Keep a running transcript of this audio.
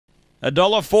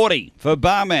$1.40 for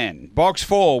Barman. Box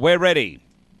 4, we're ready.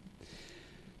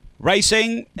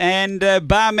 Racing, and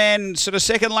Barman sort of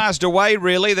second last away,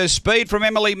 really. The speed from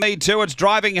Emily Mead too. It's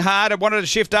driving hard. It wanted to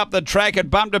shift up the track.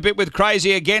 It bumped a bit with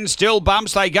Crazy Again. Still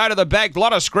bumps. They go to the back. A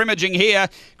lot of scrimmaging here.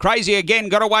 Crazy Again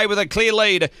got away with a clear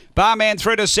lead. Barman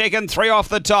through to second. 3 off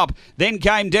the top. Then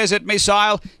came Desert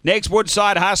Missile. Next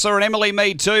Woodside Hustler and Emily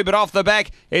Mead too. But off the back,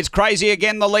 it's Crazy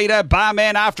Again the leader.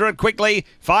 Barman after it quickly.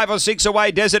 5 or 6 away.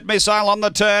 Desert Missile on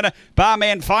the turn.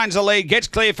 Barman finds the lead. Gets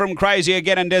clear from Crazy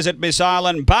Again and Desert Missile.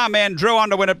 And Barman drew on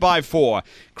to win it by 4.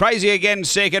 Crazy Again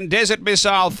second, Desert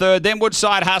Missile third, then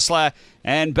Woodside Hustler,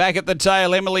 and back at the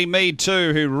tail, Emily Mead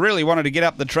too, who really wanted to get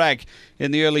up the track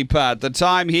in the early part. The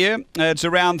time here, it's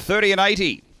around 30 and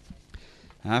 80.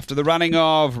 After the running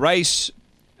of race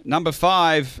number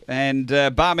 5 and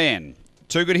Barman.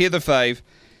 Too Good Here the fave.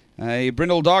 A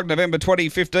Brindle Dog, November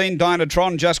 2015,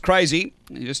 Dynatron, Just Crazy.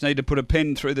 You just need to put a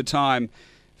pen through the time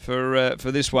for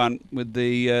this one with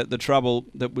the trouble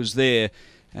that was there.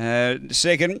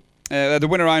 Second, the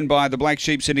winner owned by the Black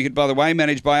Sheep Syndicate, by the way,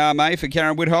 managed by Arme for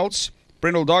Karen Whitholtz.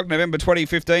 Brindle Dog, November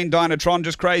 2015, Dynatron,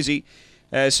 Just Crazy.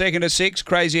 Second to 6,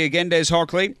 Crazy Again, Des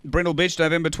Hockley. Brindle Bitch,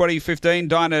 November 2015,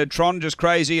 Dynatron, Just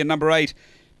Crazy. And number 8,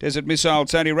 Desert Missile,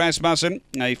 Tony Rasmussen.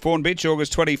 A Fawn Bitch,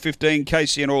 August 2015,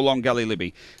 Casey and All Long Gully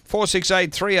Libby. 4, 6,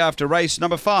 8, 3 after race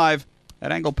number 5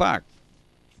 at Angle Park.